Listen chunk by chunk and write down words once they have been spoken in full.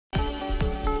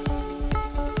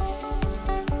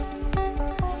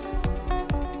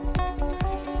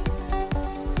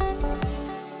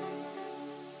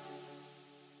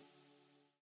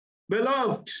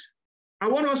Beloved, I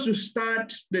want us to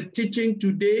start the teaching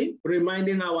today,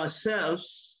 reminding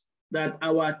ourselves that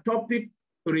our topic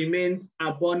remains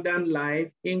abundant life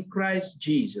in Christ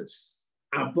Jesus.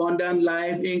 Abundant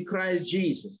life in Christ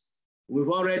Jesus. We've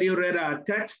already read our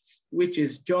text, which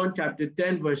is John chapter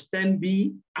 10, verse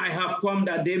 10b. I have come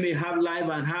that they may have life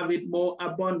and have it more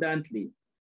abundantly.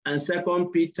 And 2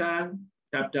 Peter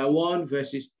chapter 1,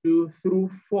 verses 2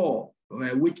 through 4,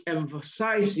 which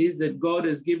emphasizes that God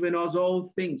has given us all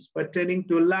things pertaining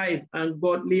to life and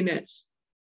godliness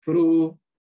through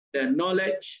the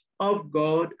knowledge of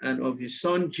God and of his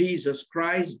Son, Jesus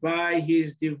Christ, by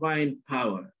his divine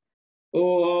power.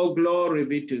 Oh, all glory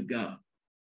be to God.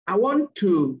 I want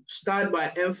to start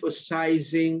by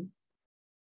emphasizing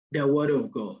the word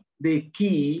of God, the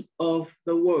key of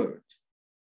the word,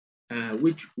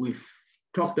 which we've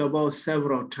talked about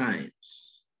several times.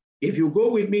 If you go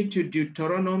with me to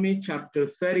Deuteronomy chapter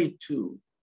 32,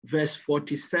 verse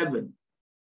 47,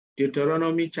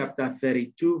 Deuteronomy chapter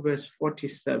 32, verse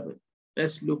 47.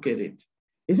 Let's look at it.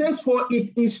 It says, for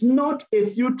it is not a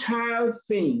futile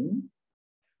thing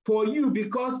for you,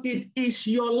 because it is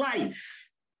your life.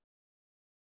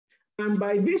 And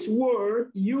by this word,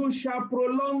 you shall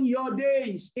prolong your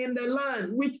days in the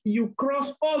land which you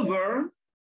cross over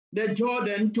the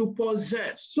Jordan to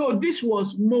possess. So this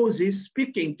was Moses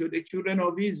speaking to the children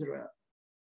of Israel.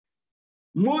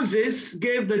 Moses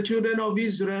gave the children of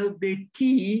Israel the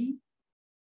key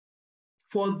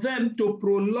for them to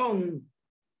prolong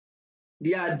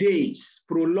their days,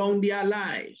 prolong their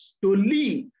lives, to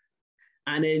live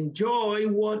and enjoy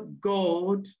what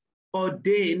God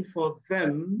ordained for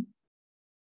them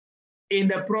in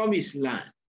the promised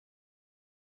land.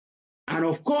 And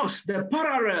of course, the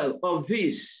parallel of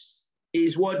this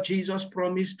is what Jesus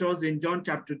promised us in John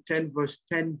chapter 10, verse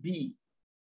 10b.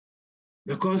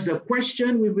 Because the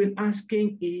question we've been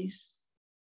asking is,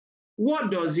 what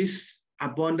does this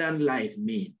abundant life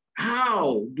mean?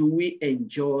 How do we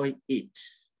enjoy it?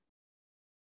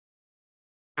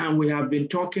 And we have been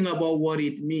talking about what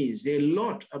it means, a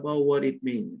lot about what it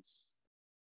means.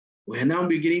 We're now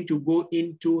beginning to go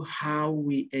into how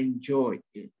we enjoy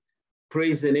it.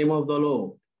 Praise the name of the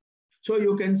Lord. So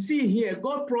you can see here,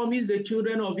 God promised the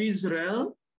children of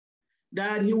Israel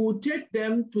that he would take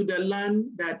them to the land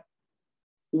that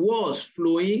was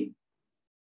flowing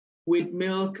with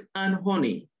milk and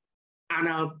honey, and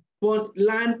a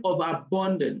land of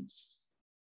abundance.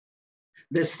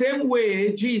 The same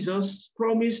way Jesus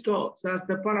promised us, as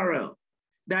the parallel,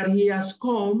 that he has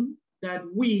come that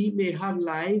we may have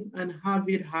life and have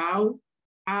it how?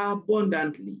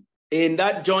 Abundantly. In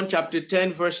that John chapter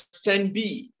 10, verse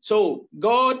 10b. So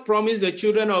God promised the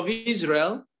children of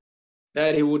Israel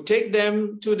that he would take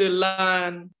them to the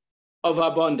land of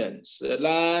abundance, the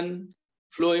land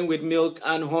flowing with milk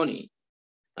and honey.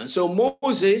 And so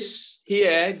Moses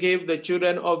here gave the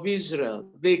children of Israel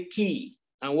the key.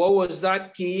 And what was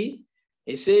that key?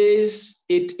 It says,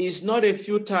 it is not a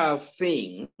futile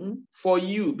thing for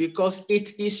you, because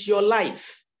it is your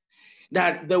life.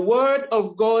 That the word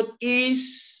of God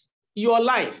is your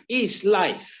life, is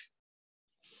life.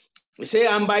 We say,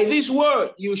 and by this word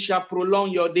you shall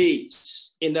prolong your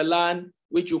days in the land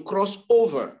which you cross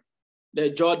over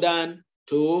the Jordan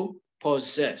to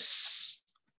possess.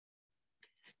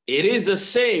 It is the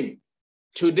same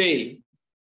today,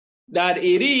 that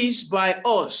it is by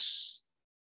us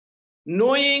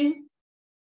knowing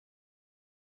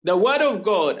the word of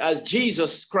God as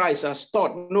Jesus Christ has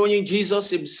taught, knowing Jesus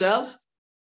himself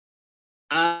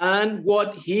and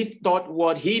what he taught,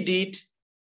 what he did,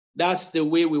 that's the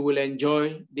way we will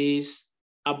enjoy this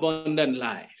abundant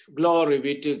life. Glory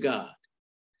be to God.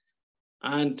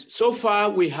 And so far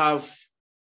we have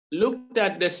looked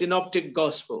at the Synoptic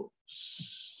Gospels,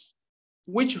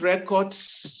 which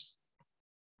records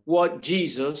what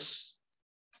Jesus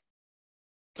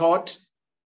taught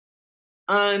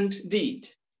and did.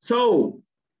 So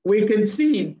we can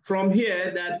see from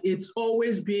here that it's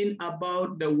always been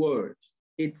about the word.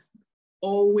 It's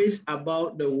always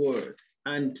about the word.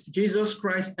 And Jesus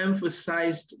Christ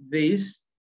emphasized this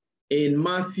in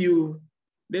Matthew,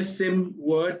 the same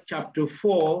word, chapter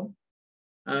 4,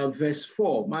 verse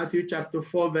 4. Matthew chapter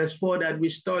 4, verse 4 that we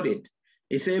studied.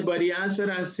 He said, but he answered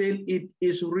and said, it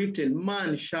is written,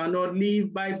 man shall not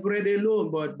live by bread alone,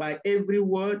 but by every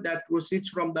word that proceeds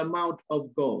from the mouth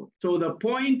of God. So the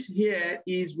point here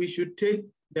is we should take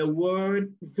the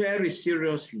word very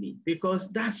seriously, because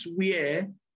that's where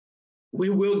we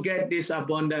will get this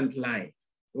abundant life.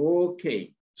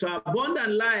 Okay, so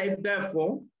abundant life,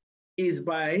 therefore, is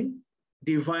by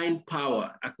divine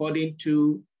power, according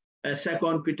to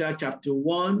 2 Peter chapter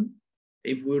 1,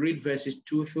 If we read verses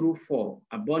 2 through 4,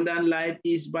 abundant life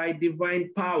is by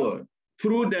divine power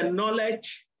through the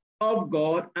knowledge of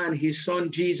God and his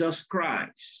son, Jesus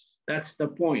Christ. That's the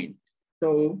point.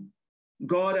 So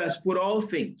God has put all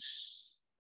things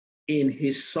in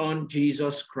his son,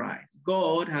 Jesus Christ.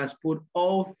 God has put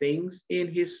all things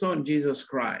in his son, Jesus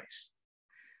Christ.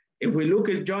 If we look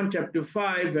at John chapter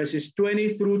 5, verses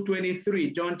 20 through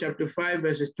 23, John chapter 5,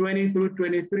 verses 20 through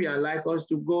 23, I'd like us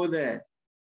to go there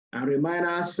and remind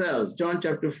ourselves. John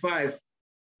chapter 5,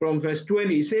 from verse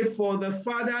 20, it says, "For the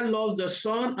Father loves the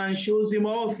Son and shows him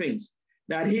all things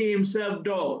that he himself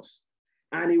does,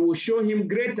 and he will show him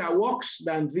greater works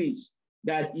than these,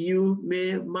 that you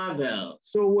may marvel."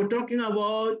 So we're talking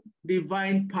about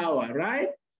divine power, right?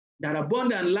 That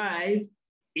abundant life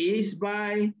is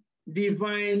by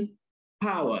divine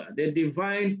power, the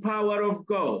divine power of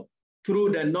God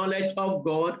through the knowledge of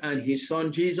God and his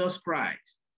son, Jesus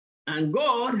Christ. And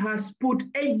God has put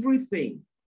everything,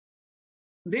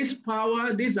 this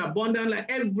power, this abundant life,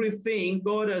 everything,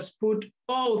 God has put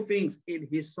all things in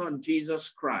his son, Jesus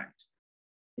Christ.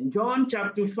 In John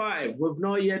chapter 5, we've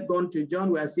not yet gone to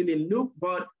John, we are still in Luke,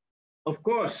 but of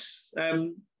course, a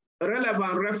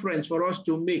relevant reference for us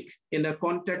to make in the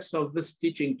context of this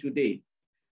teaching today.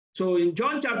 So in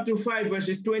John chapter 5,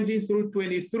 verses 20 through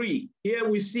 23, here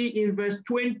we see in verse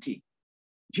 20,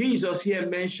 Jesus here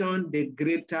mentioned the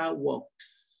greater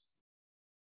works,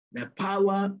 the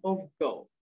power of God,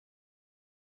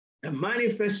 the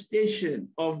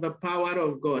manifestation of the power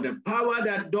of God, the power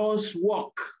that does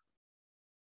work.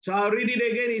 So I'll read it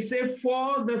again. He said,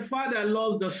 "For the Father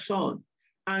loves the Son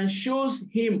and shows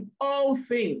him all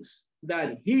things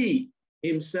that he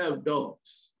himself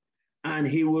does, and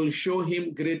he will show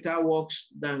him greater works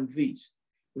than these,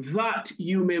 that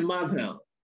you may marvel."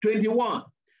 21,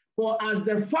 "For as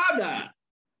the Father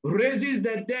raises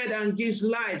the dead and gives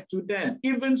life to them,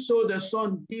 even so the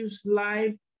Son gives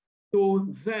life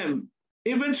to them.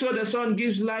 Even so the Son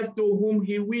gives life to whom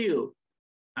he will.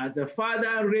 As the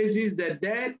Father raises the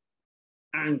dead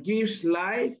and gives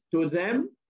life to them,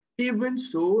 even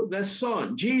so the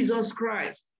Son, Jesus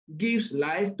Christ, gives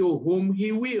life to whom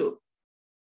he will."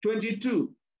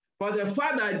 22, "For the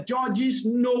Father judges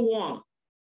no one,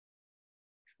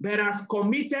 but has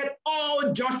committed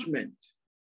all judgment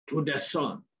to the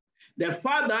Son." The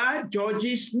Father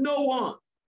judges no one,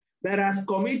 but has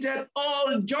committed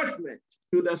all judgment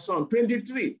to the Son.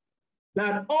 23,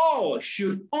 "That all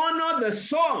should honor the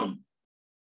Son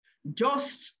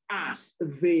just as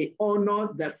they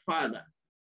honor the Father.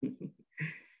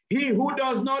 He who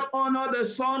does not honor the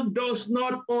Son does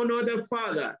not honor the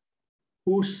Father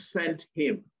who sent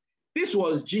him." This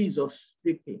was Jesus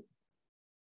speaking.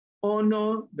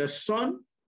 Honor the Son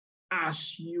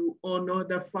as you honor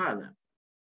the Father,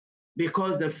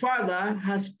 because the Father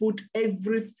has put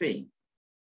everything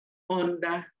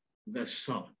under the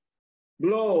Son.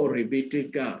 Glory be to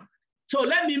God. So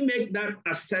let me make that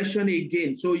assertion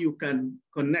again so you can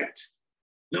connect.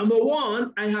 Number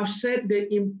one, I have said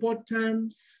the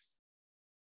importance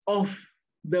of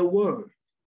the word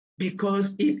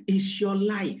because it is your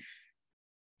life.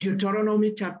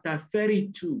 Deuteronomy chapter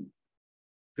 32,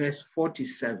 verse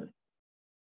 47.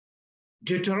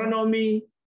 Deuteronomy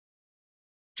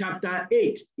chapter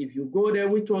 8, if you go there,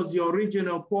 which was the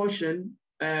original portion,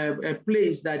 a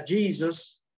place that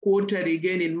Jesus quoted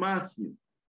again in Matthew.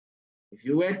 If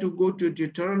you were to go to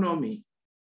Deuteronomy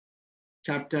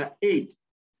chapter 8,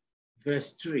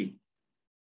 verse 3,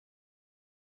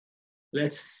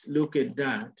 let's look at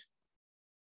that.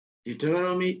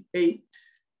 Deuteronomy 8,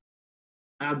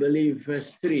 I believe,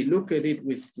 verse 3. Look at it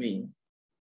with me.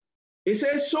 It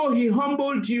says, "So he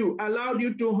humbled you, allowed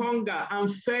you to hunger,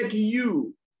 and fed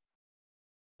you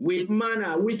with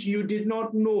manna, which you did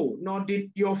not know, nor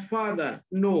did your father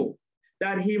know,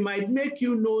 that he might make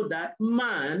you know that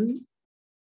man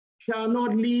shall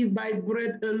not live by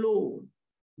bread alone,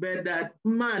 but that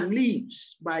man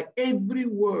lives by every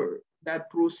word that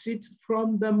proceeds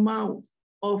from the mouth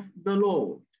of the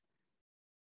Lord."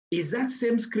 Is that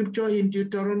same scripture in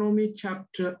Deuteronomy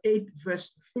chapter 8,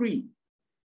 verse 3,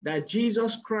 that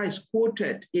Jesus Christ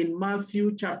quoted in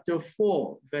Matthew chapter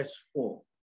 4, verse 4?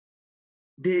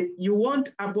 You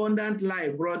want abundant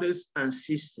life, brothers and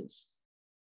sisters.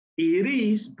 It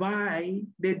is by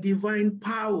the divine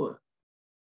power.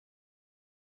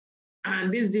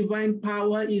 And this divine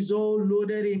power is all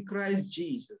loaded in Christ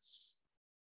Jesus.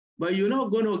 But you're not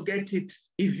going to get it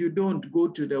if you don't go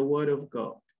to the Word of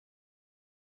God.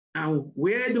 And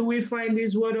where do we find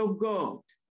this Word of God?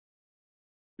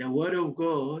 The Word of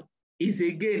God is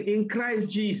again in Christ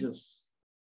Jesus.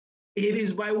 It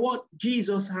is by what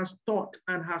Jesus has taught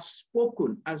and has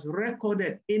spoken as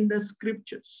recorded in the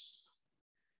scriptures.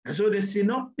 And so the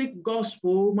synoptic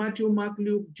gospel, Matthew, Mark,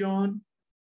 Luke, John,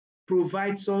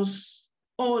 provides us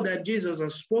all that Jesus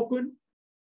has spoken.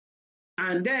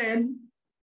 And then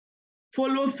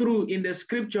follow through in the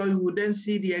scripture, you will then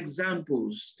see the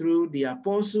examples through the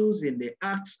apostles in the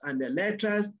Acts and the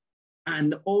letters,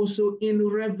 and also in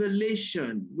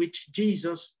Revelation, what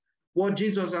Jesus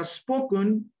has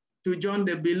spoken to John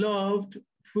the Beloved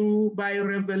through by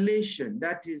revelation.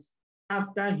 That is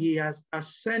after he has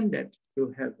ascended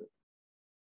to heaven.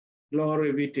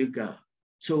 Glory be to God.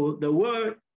 So the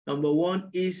word number one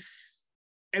is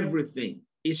everything,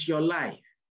 is your life.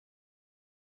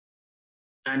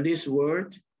 And this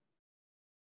word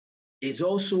is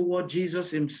also what Jesus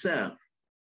himself,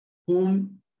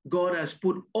 whom God has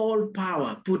put all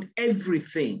power, put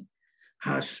everything,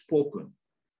 has spoken.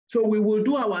 So we will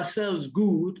do ourselves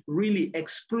good, really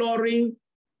exploring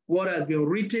what has been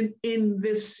written in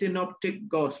this synoptic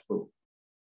gospels.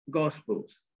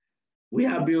 We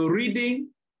have been reading,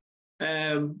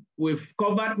 we've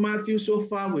covered Matthew so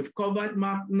far, we've covered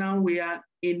Mark, now we are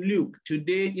in Luke.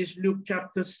 Today is Luke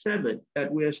chapter 7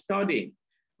 that we are studying.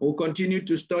 We'll continue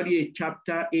to study a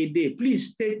chapter a day.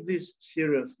 Please take this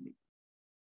seriously.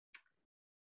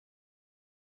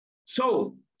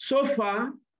 So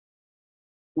far,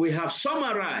 we have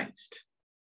summarized,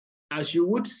 as you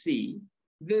would see,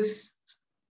 this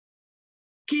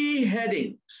key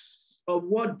headings of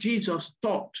what Jesus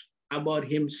taught about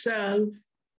himself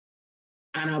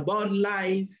and about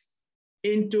life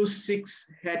into 6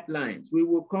 headlines. We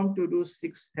will come to those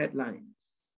 6 headlines,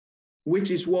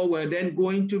 which is what we're then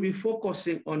going to be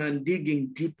focusing on and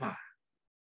digging deeper.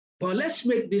 But let's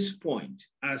make this point,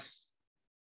 as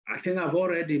I think I've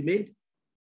already made,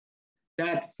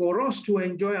 that for us to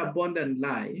enjoy abundant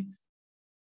life,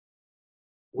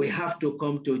 we have to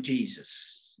come to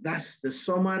Jesus. That's the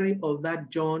summary of that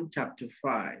John chapter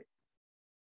 5,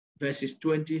 verses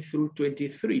 20 through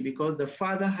 23, because the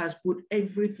Father has put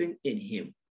everything in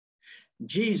him.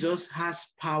 Jesus has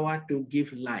power to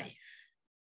give life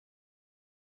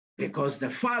because the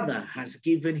Father has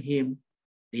given him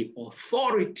the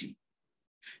authority.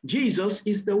 Jesus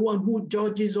is the one who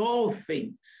judges all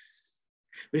things,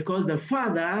 because the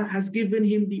Father has given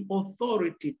him the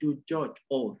authority to judge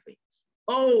all things.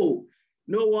 Oh,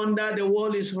 no wonder the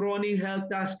world is running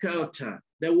helter-skelter.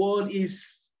 The world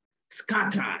is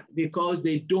scattered because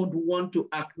they don't want to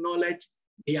acknowledge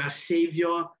their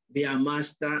Savior, their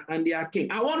Master, and their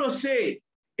King. I want to say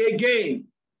again,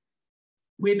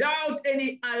 without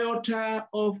any iota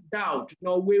of doubt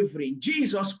nor wavering,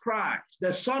 Jesus Christ,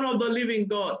 the Son of the living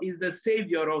God, is the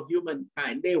Savior of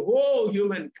humankind, the whole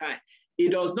humankind.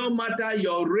 It does not matter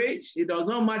your race. It does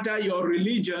not matter your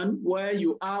religion, where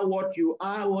you are, what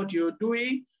you're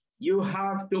doing. You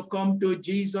have to come to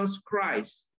Jesus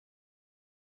Christ.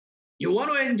 You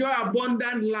want to enjoy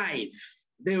abundant life,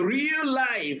 the real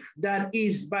life that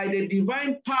is by the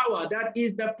divine power, that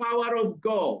is the power of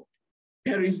God.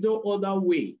 There is no other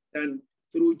way than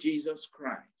through Jesus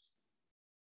Christ.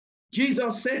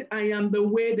 Jesus said, I am the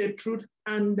way, the truth,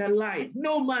 and the life.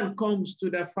 No man comes to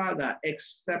the Father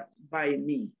except by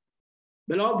me.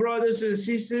 Beloved brothers and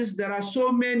sisters, there are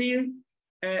so many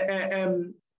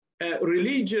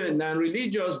religion and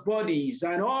religious bodies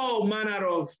and all manner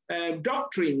of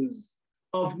doctrines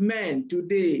of men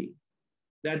today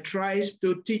that tries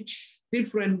to teach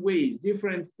different ways,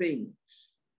 different things.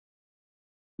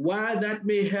 While that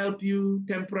may help you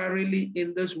temporarily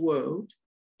in this world,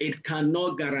 it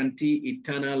cannot guarantee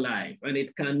eternal life, and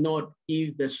it cannot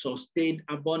give the sustained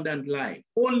abundant life.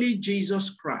 Only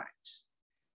Jesus Christ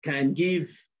can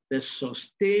give the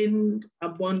sustained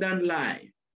abundant life.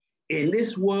 In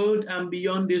this world and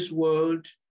beyond this world,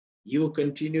 you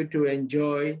continue to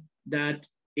enjoy that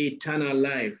eternal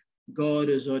life God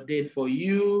has ordained for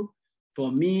you,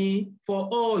 for me, for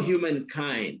all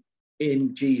humankind,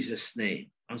 in Jesus' name.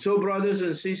 And so, brothers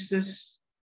and sisters,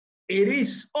 it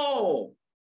is all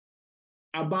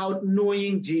about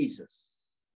knowing Jesus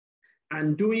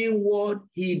and doing what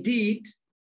he did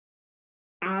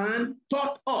and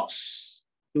taught us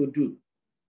to do.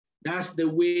 That's the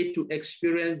way to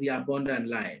experience the abundant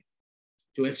life.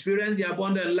 To experience the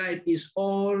abundant life is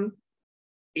all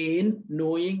in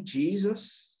knowing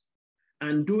Jesus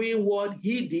and doing what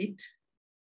he did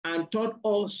and taught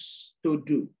us to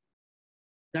do.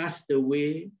 That's the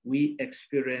way we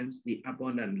experience the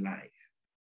abundant life.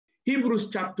 Hebrews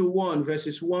chapter 1,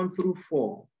 verses 1 through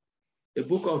 4. The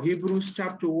book of Hebrews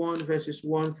chapter 1, verses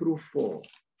 1 through 4.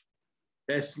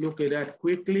 Let's look at that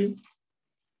quickly.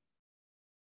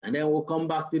 And then we'll come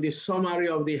back to the summary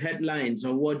of the headlines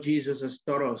of what Jesus has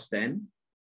taught us then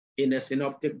in the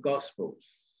Synoptic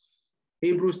Gospels.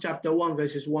 Hebrews chapter 1,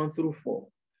 verses 1 through 4.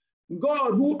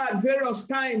 God, who at various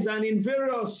times and in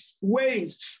various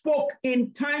ways spoke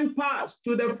in time past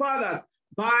to the fathers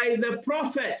by the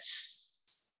prophets,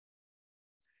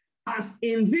 has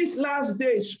in this last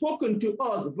day spoken to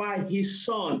us by his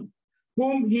Son,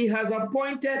 whom he has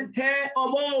appointed heir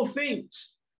of all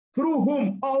things, through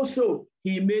whom also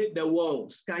he made the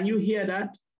worlds. Can you hear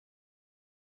that?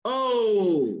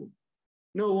 Oh,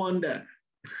 no wonder.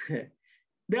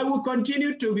 There will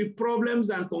continue to be problems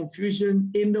and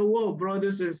confusion in the world,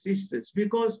 brothers and sisters,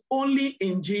 because only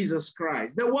in Jesus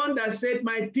Christ, the one that said,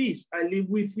 my peace I leave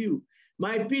with you,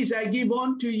 my peace I give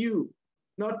unto you,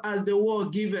 not as the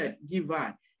world giveth, give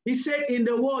I. He said, in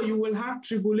the world you will have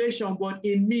tribulation, but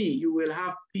in me you will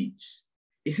have peace.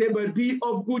 He said, but be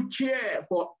of good cheer,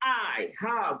 for I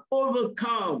have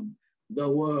overcome the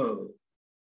world.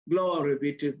 Glory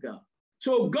be to God.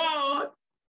 So God,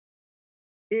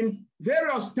 in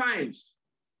various times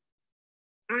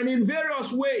and in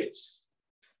various ways,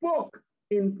 spoke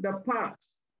in the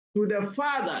past to the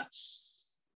fathers.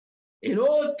 In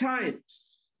old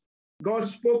times, God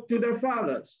spoke to the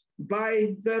fathers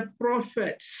by the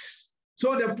prophets.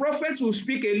 So the prophets will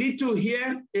speak a little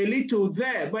here, a little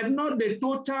there, but not the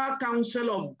total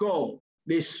counsel of God.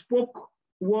 They spoke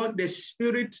what the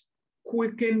Spirit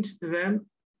quickened them,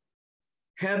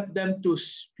 helped them to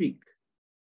speak.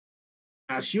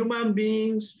 As human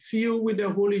beings filled with the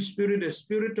Holy Spirit, the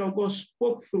Spirit of God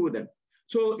spoke through them.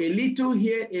 So a little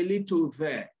here, a little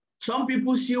there. Some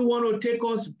people still want to take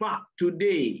us back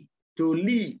today to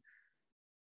live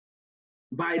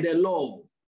by the law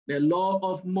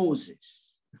of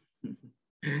Moses.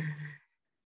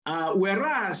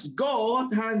 Whereas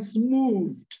God has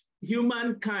moved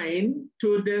humankind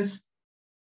to this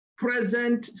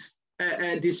present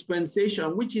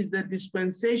dispensation, which is the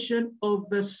dispensation of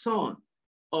the Son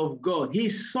of God,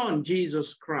 his Son,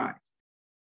 Jesus Christ.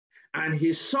 And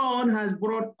his Son has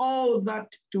brought all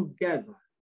that together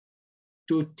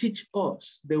to teach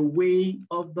us the way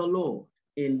of the Lord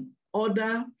in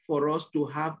order for us to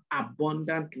have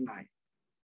abundant life.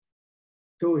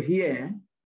 So here,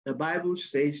 the Bible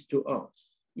says to us,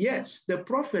 yes, the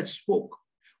prophet spoke.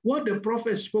 What the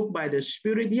prophet spoke by the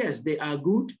Spirit, yes, they are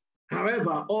good.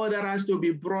 However, all that has to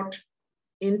be brought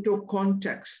into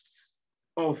context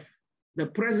of the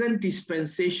present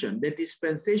dispensation, the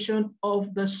dispensation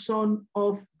of the Son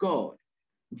of God,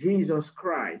 Jesus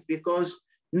Christ, because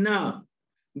now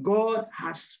God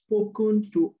has spoken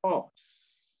to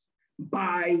us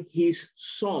by his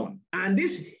Son. And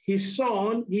this, his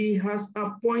Son, he has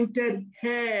appointed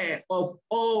heir of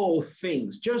all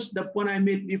things, just the point I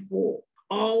made before.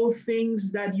 All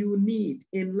things that you need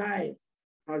in life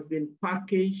has been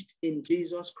packaged in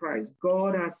Jesus Christ.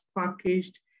 God has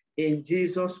packaged in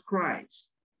Jesus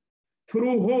Christ,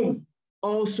 through whom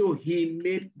also he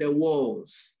made the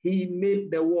walls. He made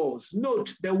the walls.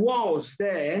 Note, the walls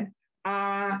there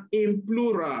are in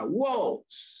plural,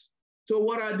 walls. So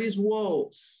what are these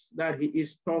walls that he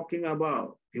is talking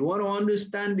about? If you want to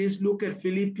understand this, look at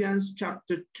Philippians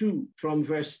chapter 2 from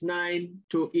verse 9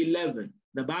 to 11.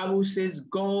 The Bible says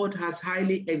God has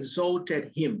highly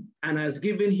exalted him and has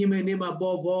given him a name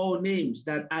above all names,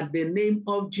 that at the name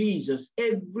of Jesus,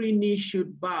 every knee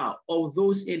should bow, of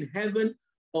those in heaven,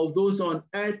 of those on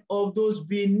earth, of those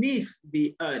beneath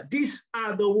the earth. These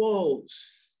are the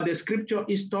walls the scripture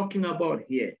is talking about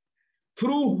here.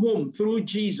 Through whom, through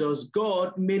Jesus,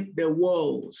 God made the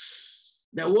walls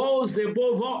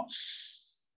above us,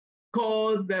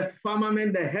 called the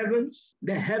firmament, the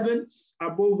heavens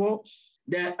above us,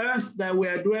 the earth that we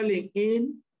are dwelling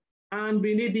in, and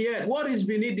beneath the earth. What is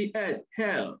beneath the earth?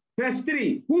 Hell. Verse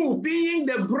 3, who being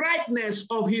the brightness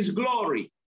of his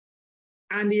glory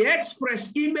and the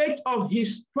express image of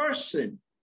his person,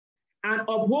 and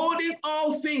upholding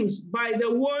all things by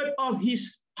the word of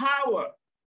his power.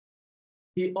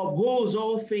 He upholds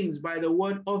all things by the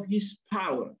word of his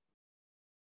power.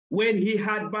 When he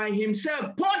had by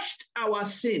himself purged our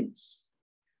sins,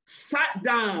 sat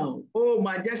down, oh,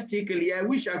 majestically. I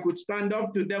wish I could stand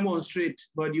up to demonstrate,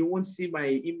 but you won't see my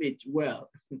image well.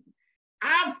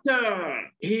 After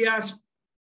he has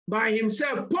by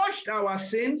himself purged our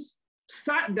sins,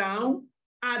 sat down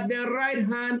at the right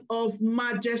hand of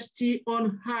majesty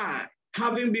on high,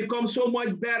 having become so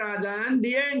much better than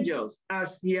the angels,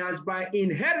 as he has by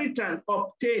inheritance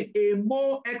obtained a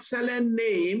more excellent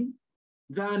name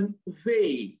than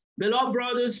they. Beloved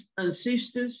brothers and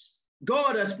sisters,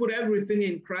 God has put everything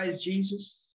in Christ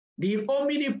Jesus. The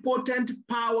omnipotent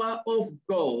power of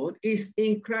God is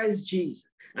in Christ Jesus.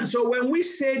 And so when we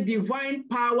say divine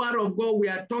power of God, we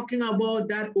are talking about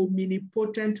that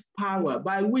omnipotent power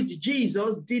by which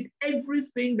Jesus did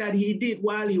everything that he did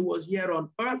while he was here on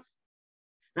earth.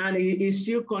 And he is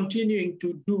still continuing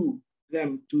to do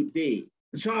them today.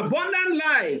 So abundant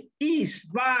life is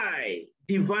by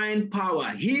divine power,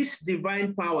 his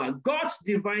divine power, God's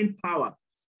divine power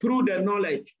through the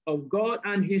knowledge of God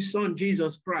and his son,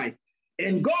 Jesus Christ.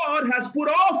 And God has put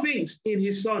all things in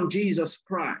his son, Jesus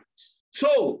Christ.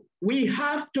 So we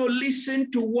have to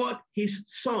listen to what his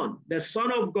son, the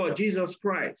Son of God, Jesus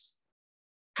Christ,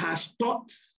 has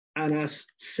taught and has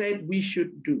said we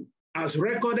should do, as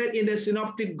recorded in the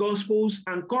Synoptic Gospels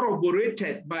and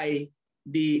corroborated by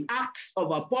the Acts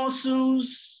of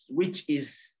Apostles, which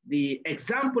is the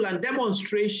example and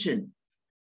demonstration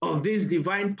of this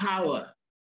divine power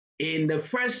in the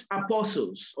first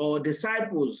apostles or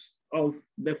disciples of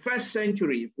the first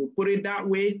century, if we put it that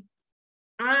way,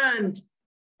 and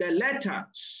the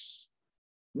letters,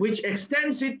 which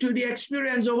extends it to the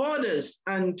experience of others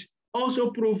and also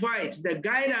provides the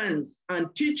guidance and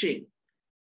teaching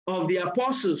of the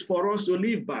apostles for us to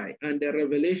live by, and the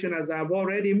revelation, as I've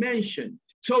already mentioned.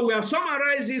 So we have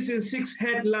summarized this in 6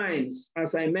 headlines,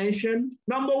 as I mentioned.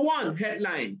 Number 1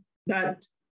 headline, that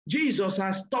Jesus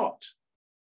has taught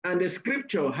and the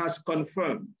scripture has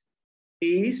confirmed,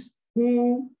 is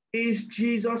who is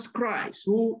Jesus Christ?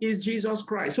 Who is Jesus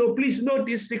Christ? So please note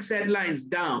these 6 headlines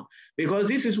down, because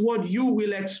this is what you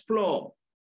will explore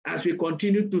as we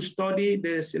continue to study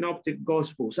the Synoptic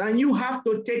Gospels. And you have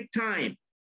to take time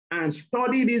and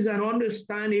study this and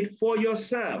understand it for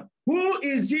yourself. Who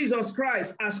is Jesus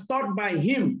Christ as taught by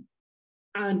him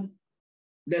and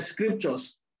the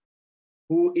scriptures?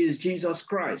 Who is Jesus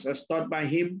Christ as taught by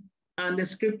him and the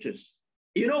scriptures?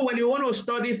 You know, when you want to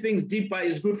study things deeper,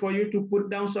 it's good for you to put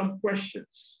down some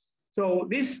questions. So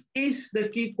this is the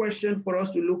key question for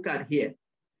us to look at here.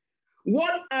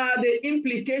 What are the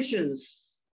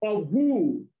implications of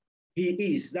who he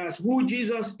is? That's who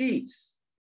Jesus is,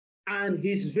 and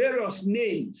his various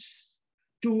names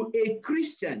to a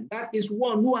Christian, that is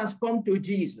one who has come to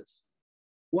Jesus.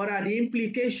 What are the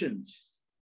implications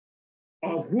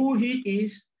of who he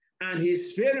is and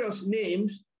his various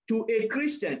names to a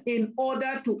Christian in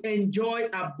order to enjoy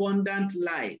abundant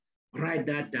life? Write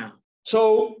that down.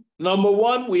 So, number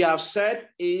 1, we have said,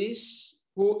 is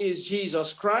who is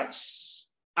Jesus Christ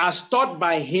as taught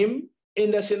by him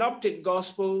in the Synoptic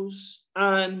Gospels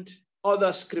and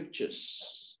other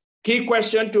scriptures. Key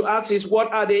question to ask is,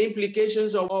 what are the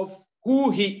implications of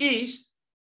who he is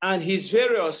and his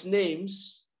various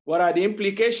names? What are the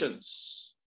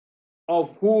implications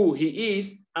of who he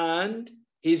is and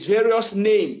his various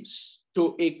names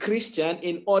to a Christian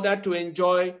in order to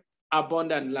enjoy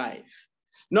abundant life?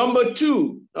 Number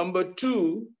two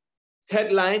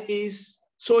headline is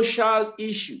social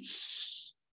issues.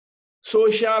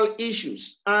 Social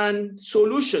issues and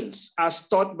solutions as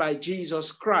taught by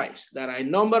Jesus Christ. There are a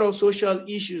number of social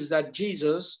issues that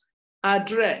Jesus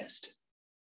addressed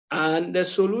and the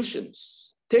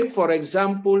solutions. Take, for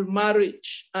example,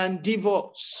 marriage and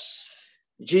divorce.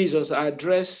 Jesus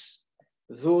addressed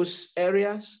those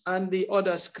areas and the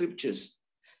other scriptures.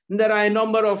 There are a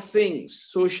number of things,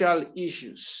 social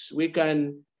issues. We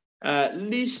can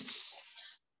list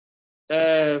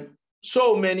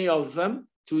so many of them.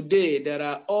 Today, there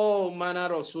are all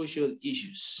manner of social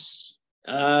issues.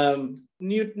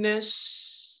 Nudeness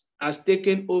has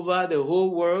taken over the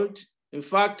whole world. In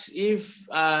fact, if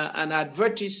an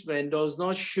advertisement does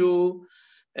not show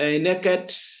a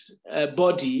naked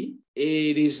body,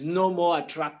 it is no more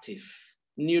attractive.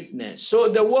 Nudeness. So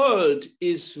the world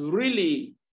is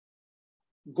really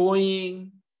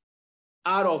going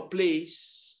out of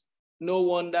place. No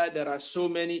wonder there are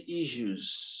so issues.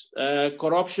 issues.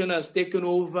 Corruption has taken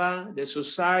over the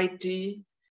society.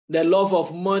 The love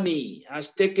of money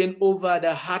has taken over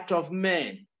the heart of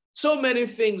men. So many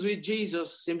things which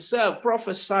Jesus himself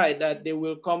prophesied that they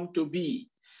will come to be.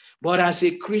 But as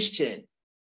a Christian,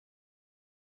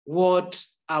 what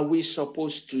are we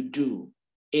supposed to do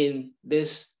in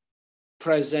this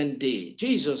present day?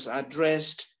 Jesus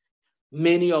addressed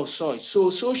many of such. So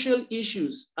social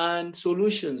issues and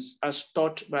solutions as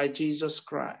taught by Jesus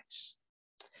Christ.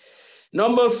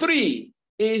 Number 3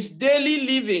 is daily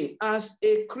living as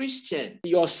a Christian.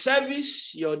 Your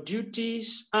service, your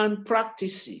duties and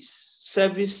practices.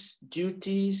 Service,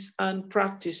 duties and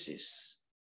practices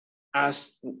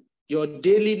as your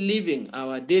daily living,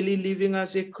 our daily living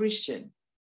as a Christian.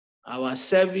 Our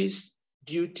service,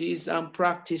 duties and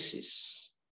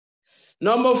practices.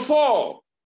 Number 4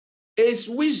 is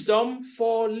wisdom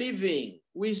for living.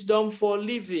 Wisdom for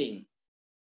living.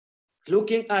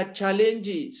 Looking at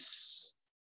challenges,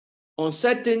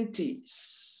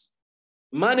 uncertainties,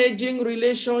 managing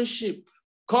relationship,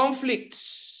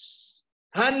 conflicts,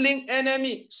 handling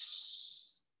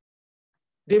enemies,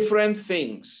 different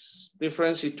things,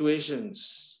 different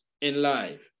situations in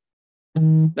life.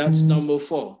 That's number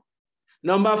 4.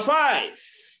 Number 5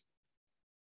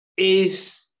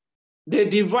 is the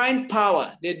divine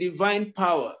power, the divine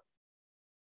power,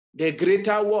 the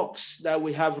greater works that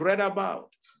we have read about.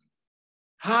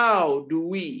 How do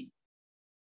we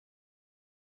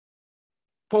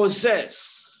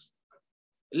possess,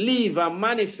 live, and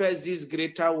manifest these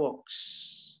greater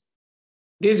works?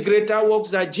 These greater works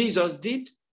that Jesus did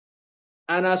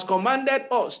and has commanded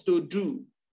us to do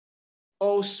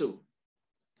also,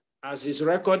 as is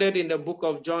recorded in the book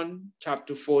of John,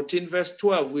 chapter 14, verse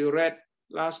 12, we read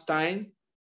last time.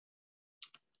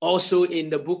 Also in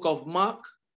the book of Mark,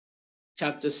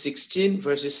 chapter 16,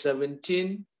 verses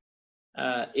 17,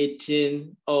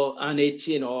 18, and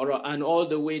 18, and all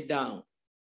the way down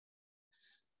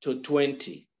to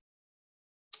 20.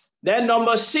 Then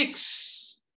number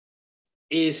 6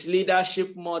 is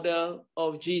leadership model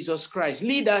of Jesus Christ.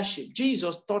 Leadership.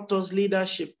 Jesus taught us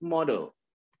leadership model.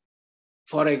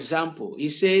 For example, he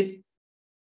said,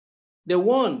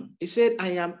 I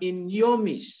am in your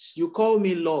midst. You call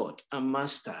me Lord and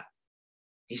Master.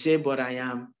 He said, but I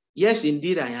am, yes,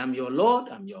 indeed, I am your Lord,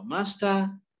 I'm your Master,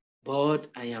 but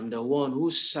I am the one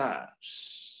who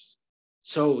serves.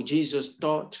 So Jesus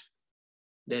taught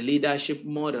the leadership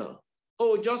model.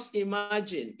 Oh, just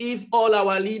imagine if all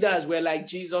our leaders were like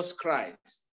Jesus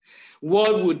Christ,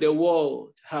 what would the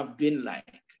world have been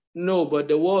like? No, but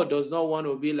the world does not want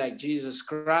to be like Jesus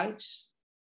Christ.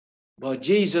 But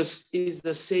Jesus is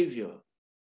the Savior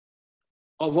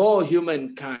of all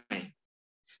humankind.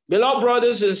 Beloved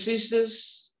brothers and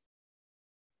sisters,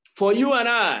 for you and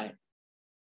I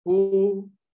who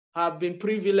have been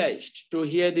privileged to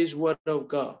hear this word of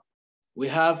God, we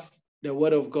have the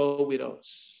word of God with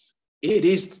us. It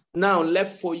is now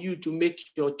left for you to make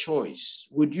your choice.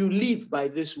 Would you live by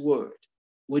this word?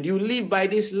 Would you live by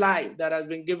this life that has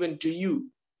been given to you?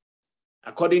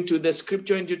 According to the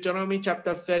scripture in Deuteronomy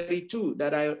chapter 32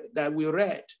 that we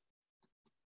read,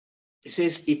 it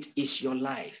says, it is your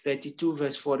life. 32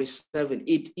 verse 47,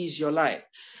 it is your life.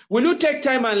 Will you take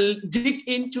time and dig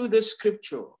into the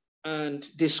scripture and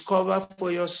discover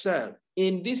for yourself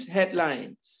in these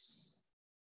headlines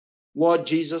what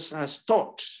Jesus has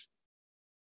taught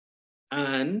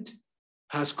and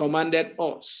has commanded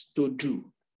us to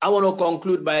do? I want to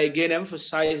conclude by again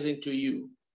emphasizing to you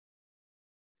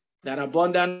that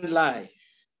abundant life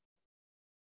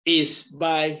is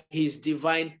by his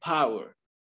divine power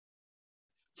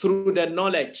through the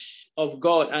knowledge of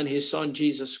God and his Son,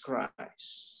 Jesus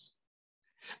Christ.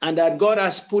 And that God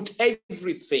has put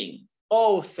everything,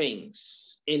 all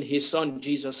things, in his Son,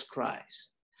 Jesus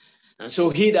Christ. And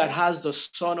so he that has the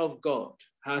Son of God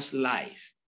has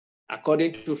life,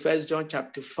 according to 1 John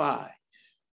chapter 5,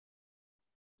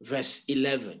 verse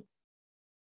 11.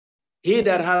 He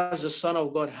that has the Son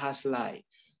of God has life.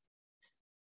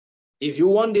 If you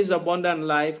want this abundant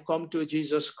life, come to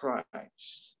Jesus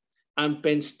Christ and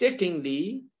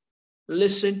painstakingly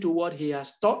listen to what he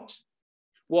has taught,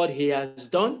 what he has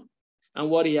done,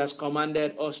 and what he has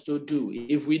commanded us to do.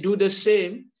 If we do the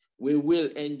same, we will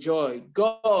enjoy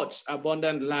God's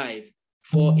abundant life,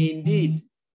 for indeed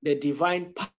the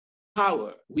divine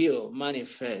power will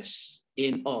manifest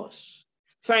in us.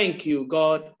 Thank you,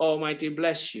 God Almighty,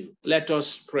 bless you. Let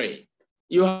us pray.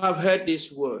 You have heard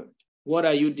this word. What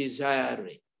are you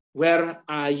desiring? Where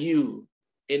are you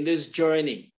in this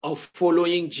journey of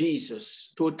following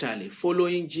Jesus totally,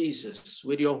 following Jesus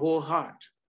with your whole heart,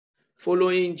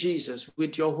 following Jesus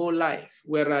with your whole life?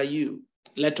 Where are you?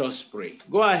 Let us pray.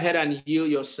 Go ahead and yield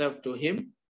yourself to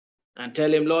him and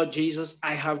tell him, Lord Jesus,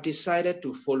 I have decided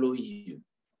to follow you.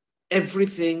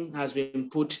 Everything has been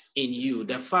put in you.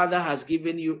 The Father has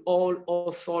given you all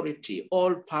authority,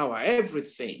 all power.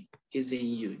 Everything is in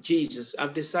you. Jesus,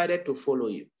 I've decided to follow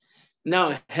you.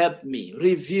 Now help me.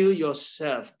 Reveal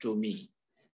yourself to me.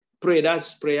 Pray.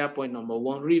 That's prayer point number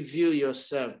 1. Reveal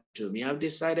yourself to me. I've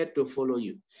decided to follow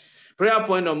you. Prayer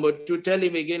point number 2. Tell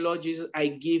him again, Lord Jesus, I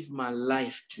give my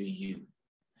life to you.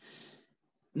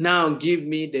 Now give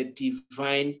me the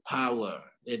divine power,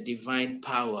 the divine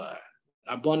power.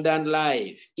 Abundant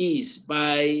life is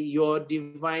by your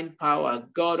divine power,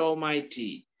 God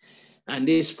Almighty. And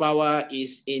this power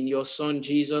is in your Son,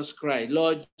 Jesus Christ.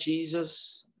 Lord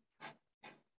Jesus,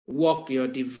 walk your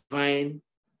divine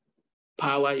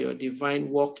power, your divine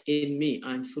work in me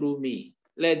and through me.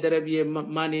 Let there be a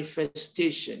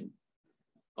manifestation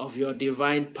of your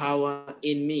divine power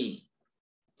in me.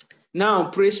 Now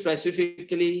pray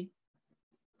specifically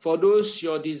for those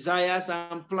your desires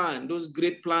and plans, those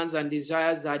great plans and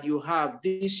desires that you have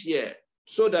this year,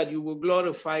 so that you will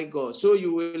glorify God, so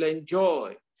you will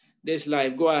enjoy this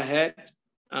life. Go ahead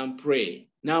and pray.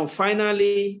 Now,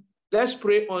 finally, let's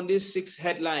pray on these 6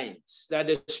 headlines that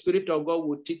the Spirit of God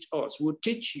will teach us, will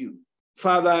teach you.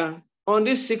 Father, on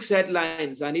these 6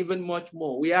 headlines and even much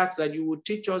more, we ask that you will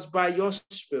teach us by your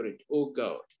Spirit, oh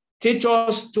God. Teach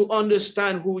us to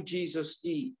understand who Jesus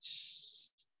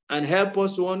is and help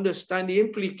us to understand the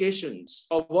implications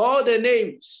of all the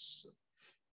names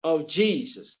of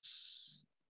Jesus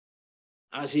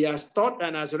as he has taught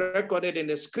and has recorded in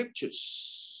the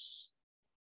scriptures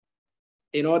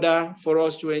in order for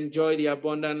us to enjoy the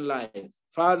abundant life.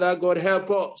 Father God, help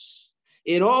us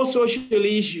in all social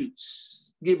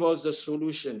issues. Give us the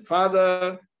solution.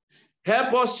 Father,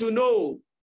 help us to know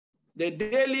the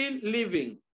daily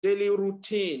living, daily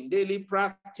routine, daily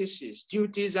practices,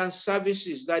 duties, and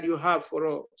services that you have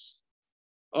for us.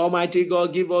 Almighty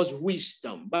God, give us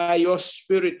wisdom by your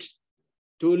Spirit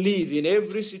to live in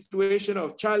every situation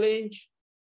of challenge,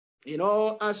 in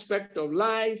all aspects of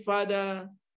life, Father,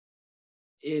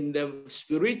 in the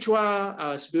spiritual,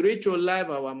 our spiritual life,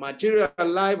 our material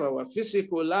life, our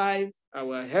physical life,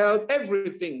 our health,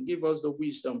 everything. Give us the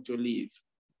wisdom to live.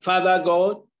 Father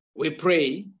God, we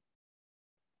pray,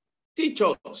 teach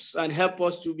us and help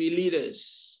us to be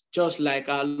leaders, just like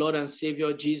our Lord and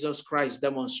Savior Jesus Christ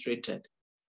demonstrated.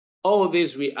 All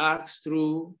this we ask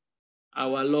through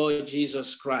our Lord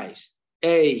Jesus Christ.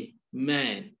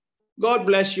 Amen. God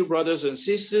bless you, brothers and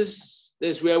sisters.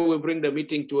 This is where we bring the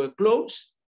meeting to a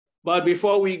close. But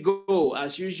before we go,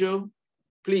 as usual,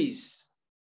 please,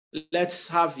 let's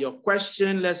have your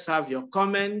question. Let's have your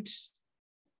comment.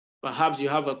 Perhaps you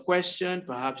have a question.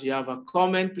 Perhaps you have a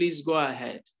comment. Please go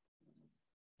ahead.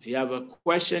 If you have a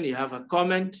question, you have a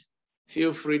comment,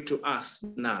 feel free to ask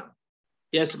now.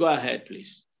 Yes, go ahead,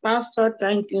 please. Pastor,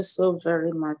 thank you so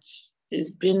very much.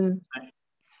 It's been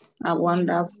a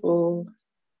wonderful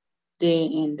day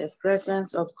in the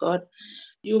presence of God.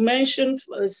 You mentioned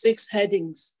 6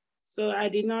 headings, so I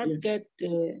did not get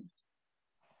the.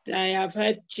 I have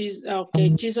heard Jesus. Okay,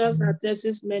 Jesus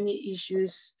addresses many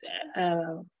issues.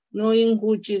 Knowing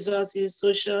who Jesus is,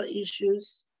 social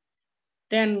issues.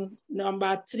 Then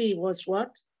number 3 was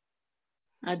what?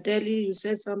 A daily, you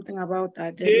said something about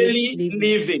a daily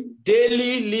living.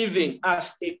 Daily living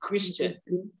as a Christian.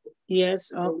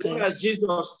 Yes, okay. What has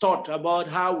Jesus taught about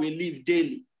how we live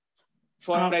daily?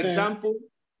 For example,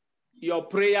 your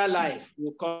prayer life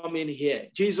will come in here.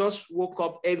 Jesus woke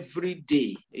up every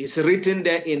day. It's written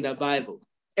there in the Bible.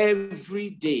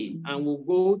 Every day, and will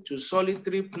go to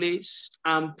solitary place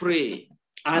and pray.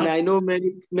 And I know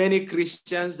many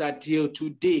Christians that till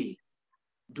today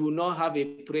do not have a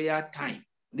prayer time.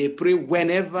 They pray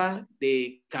whenever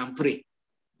they can pray.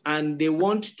 And they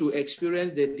want to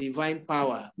experience the divine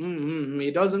power.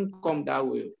 It doesn't come that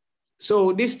way.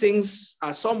 So these things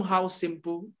are somehow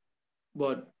simple,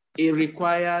 but it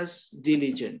requires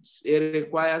diligence. It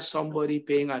requires somebody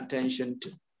paying attention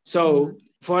to. So,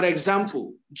 for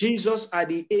example, Jesus at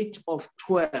the age of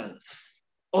 12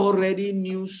 already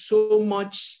knew so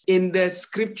much in the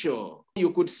scripture.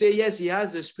 You could say, yes, he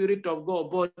has the Spirit of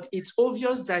God, but it's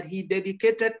obvious that he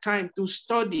dedicated time to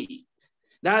study.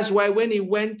 That's why when he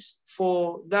went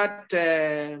for that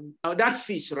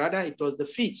feast, rather, it was the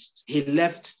feast, he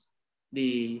left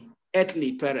the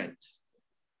earthly parents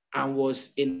and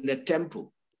was in the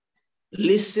temple,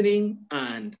 listening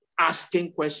and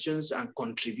asking questions and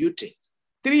contributing.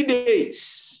 3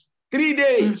 days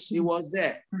he was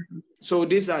there. So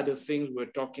these are the things we're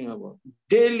talking about.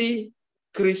 Daily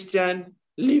Christian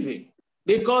living.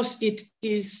 Because it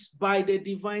is by the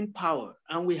divine power,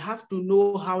 and we have to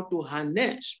know how to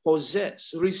harness,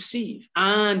 possess, receive,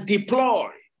 and deploy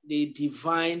the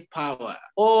divine power.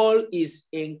 All is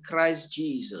in Christ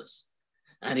Jesus,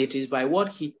 and it is by what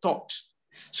he taught.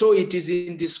 So it is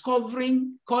in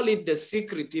discovering, call it the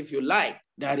secret if you like,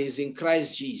 that is in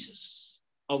Christ Jesus,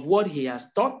 of what he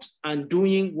has taught and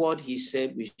doing what he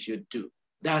said we should do.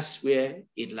 That's where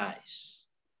it lies.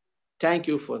 Thank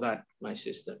you for that, my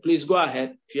sister. Please go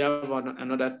ahead if you have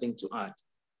another thing to add.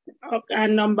 Okay,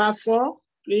 and number 4,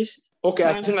 please. Okay,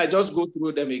 I think I just go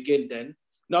through them again then.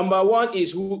 Number 1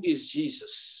 is who is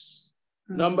Jesus.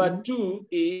 Number 2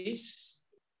 is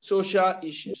social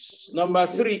issues. Number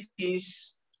 3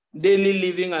 is daily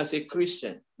living as a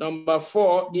Christian. Number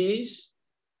 4 is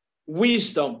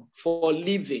wisdom for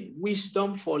living.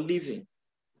 Wisdom for living.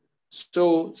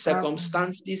 So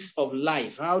circumstances of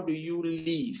life, how do you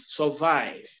live,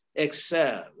 survive,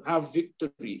 excel, have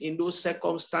victory in those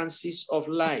circumstances of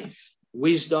life?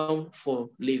 Wisdom for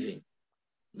living.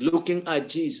 Looking at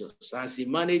Jesus as he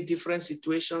managed different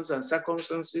situations and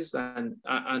circumstances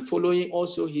and following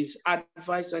also his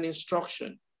advice and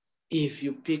instruction. If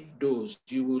you pick those,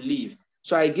 you will live.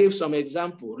 So I gave some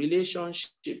example: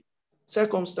 relationship,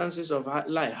 circumstances of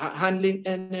life, handling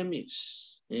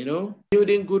enemies,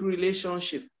 building good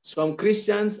relationship. Some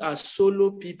Christians are solo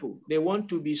people. They want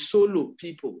to be solo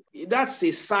people. That's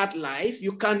a sad life.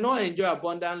 You cannot enjoy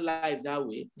abundant life that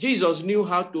way. Jesus knew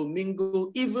how to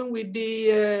mingle even with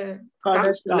the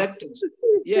tax collectors.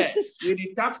 Yes, with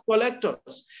the tax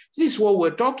collectors. This is what we're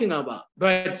talking about.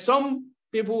 But some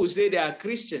people will say they are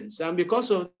Christians, and because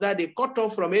of that, they cut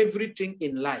off from everything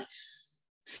in life.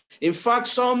 In fact,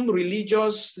 some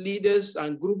religious leaders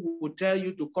and groups will tell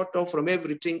you to cut off from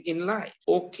everything in life.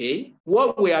 Okay,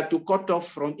 what we are to cut off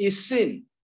from is sin.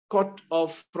 Cut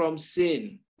off from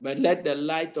sin, but let the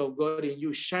light of God in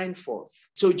you shine forth.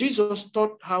 So Jesus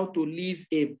taught how to live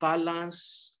a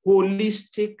balanced,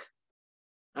 holistic,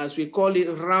 as we call it,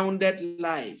 rounded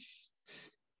life.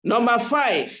 Number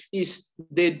 5 is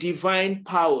the divine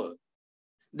power.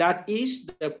 That is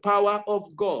the power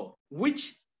of God,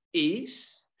 which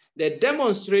is the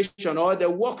demonstration or the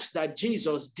works that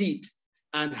Jesus did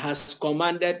and has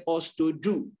commanded us to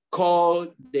do,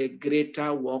 called the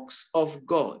greater works of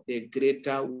God, the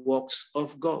greater works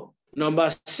of God. Number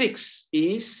 6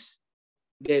 is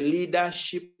the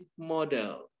leadership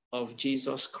model of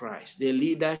Jesus Christ, the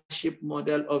leadership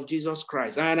model of Jesus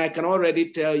Christ. And I can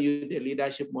already tell you the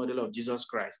leadership model of Jesus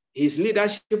Christ. His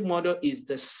leadership model is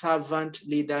the servant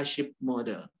leadership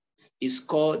model. It's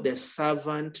called the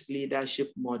servant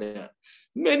leadership model.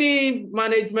 Many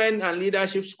management and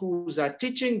leadership schools are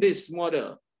teaching this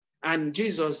model, and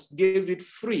Jesus gave it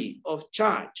free of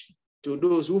charge to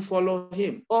those who follow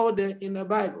him, all in the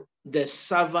Bible. The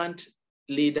servant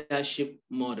leadership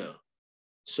model.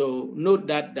 So note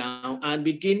that down and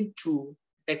begin to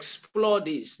explore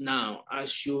this now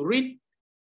as you read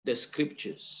the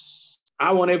scriptures.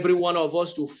 I want every one of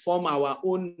us to form our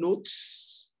own notes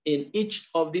in each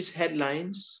of these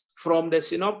headlines from the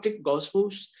Synoptic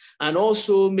Gospels, and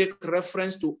also make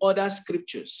reference to other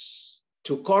scriptures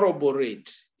to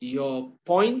corroborate your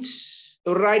points.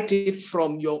 Write it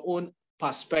from your own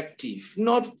perspective,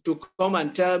 not to come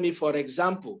and tell me, for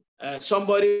example,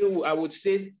 somebody who I would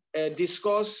say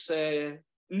discuss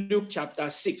Luke chapter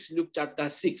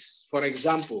 6, for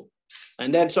example,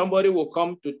 and then somebody will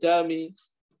come to tell me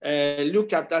Luke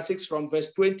chapter 6 from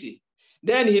verse 20.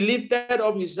 Then he lifted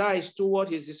up his eyes toward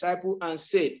his disciple and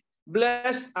said,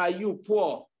 "Blessed are you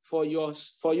poor, for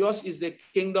yours is the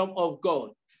kingdom of God."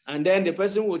 And then the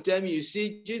person will tell me, you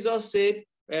see, Jesus said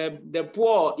the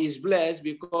poor is blessed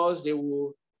because they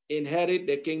will inherit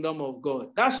the kingdom of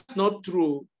God. That's not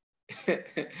true.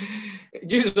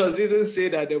 Jesus didn't say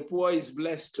that the poor is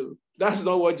blessed too. That's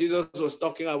not what Jesus was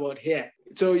talking about here.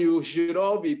 So you should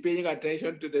all be paying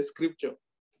attention to the scripture.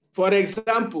 For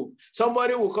example,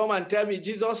 somebody will come and tell me,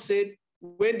 Jesus said,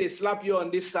 when they slap you on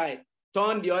this side,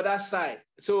 turn the other side.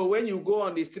 So when you go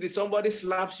on the street, somebody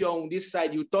slaps you on this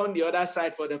side, you turn the other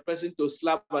side for the person to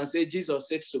slap and say, Jesus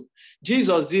said so.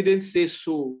 Jesus didn't say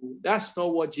so. That's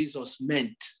not what Jesus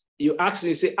meant. You ask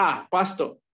me, say,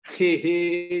 Pastor,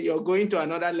 you're going to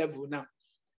another level now.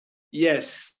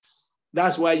 Yes,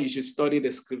 that's why you should study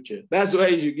the scripture. That's why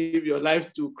you should give your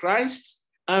life to Christ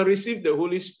and receive the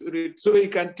Holy Spirit so he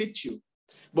can teach you.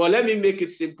 But let me make it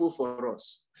simple for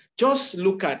us. Just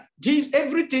look at Jesus.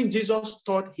 Everything Jesus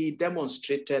taught, he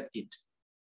demonstrated it.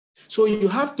 So you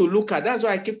have to look at, that's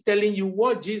why I keep telling you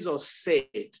what Jesus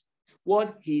said,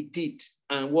 what he did,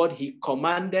 and what he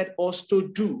commanded us to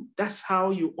do. That's how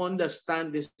you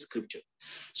understand this scripture.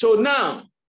 So now,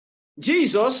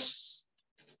 Jesus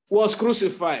was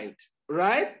crucified,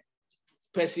 right?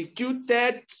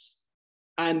 Persecuted,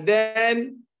 and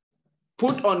then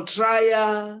put on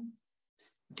trial,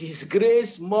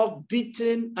 disgraced, mocked,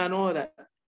 beaten, and all that.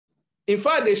 In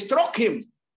fact, they struck him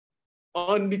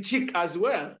on the cheek as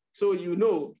well. So you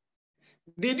know.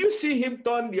 Did you see him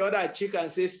turn the other cheek and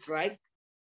say strike?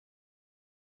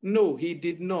 No, he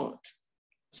did not.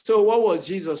 So what was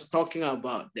Jesus talking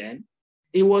about then?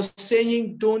 He was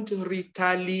saying, don't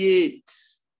retaliate.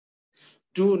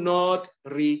 Do not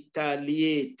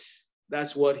retaliate.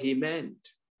 That's what he meant.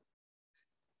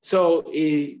 So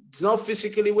it's not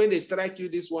physically when they strike you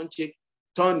this one cheek,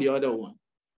 turn the other one.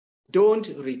 Don't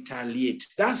retaliate.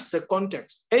 That's the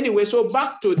context. Anyway, so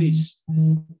back to this.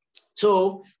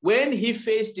 So when he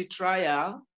faced the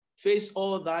trial, faced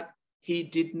all that, he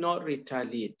did not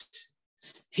retaliate.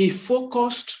 He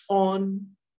focused on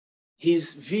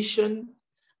his vision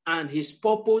and his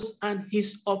purpose and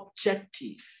his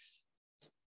objective.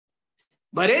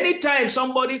 But anytime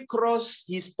somebody crossed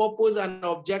his purpose and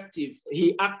objective,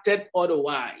 he acted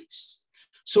otherwise.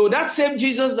 So that same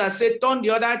Jesus that said, turn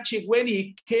the other cheek, when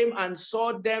he came and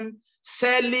saw them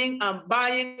selling and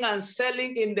buying and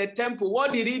selling in the temple,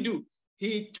 what did he do?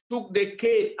 He took the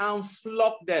cane and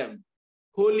flogged them.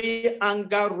 Holy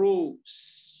anger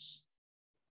rose.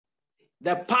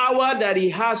 The power that he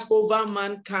has over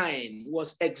mankind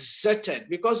was exerted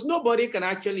because nobody can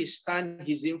actually stand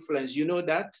his influence. You know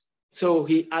that? So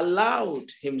he allowed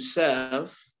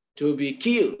himself to be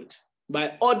killed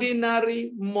by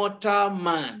ordinary mortal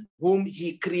man whom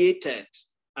he created.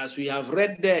 As we have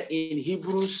read there in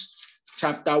Hebrews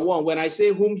chapter 1, when I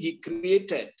say whom he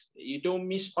created, you don't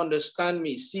misunderstand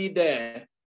me. See there,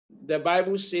 the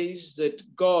Bible says that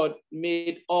God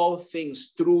made all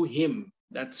things through him.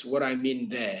 That's what I mean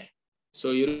there.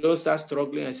 So you don't start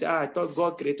struggling and say, I thought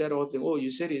God created all things. Oh,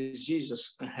 you said it's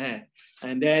Jesus.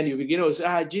 And then you begin to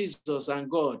say, Jesus and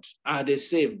God are the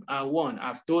same, are one.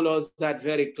 I've told us that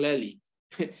very clearly.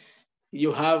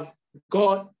 You have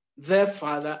God, the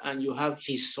Father, and you have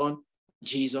his Son,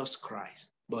 Jesus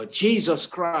Christ. But Jesus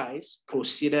Christ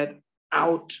proceeded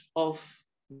out of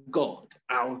God,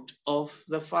 out of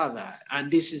the Father. And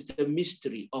this is the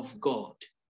mystery of God.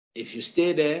 If you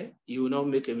stay there, you will not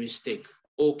make a mistake.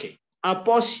 Okay, I'll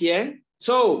pause here.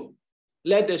 So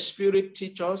let the Spirit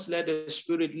teach us, let the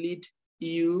Spirit lead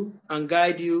you and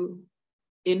guide you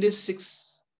in the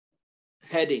 6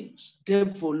 headings.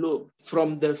 Develop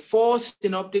from the 4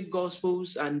 synoptic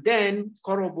gospels and then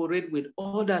corroborate with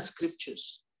other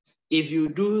scriptures. If you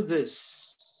do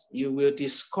this, you will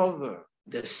discover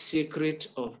the secret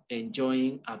of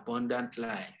enjoying abundant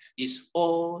life. It's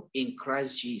all in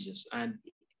Christ Jesus, and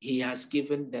he has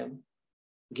given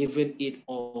it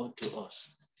all to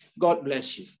us. God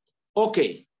bless you.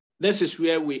 Okay, this is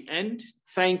where we end.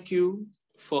 Thank you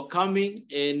for coming,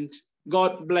 and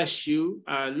God bless you.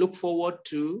 Look forward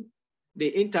to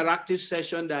the interactive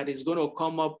session that is going to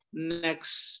come up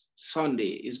next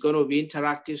Sunday. It's going to be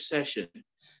interactive session.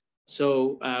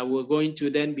 So we're going to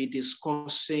then be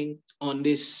discussing on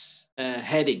these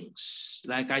headings.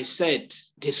 Like I said,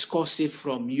 discuss it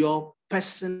from your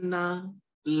personal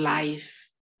life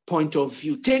point of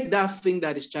view. Take that thing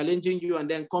that is challenging you and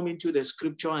then come into the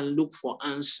scripture and look for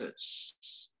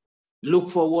answers. Look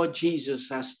for what Jesus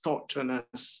has taught and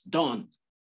has done.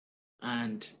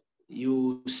 And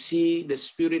you see the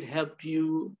Spirit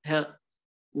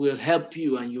will help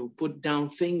you, and you put down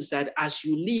things that as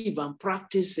you live and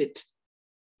practice it,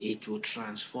 it will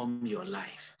transform your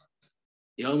life.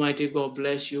 The Almighty God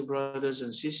bless you, brothers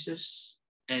and sisters,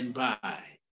 and bye.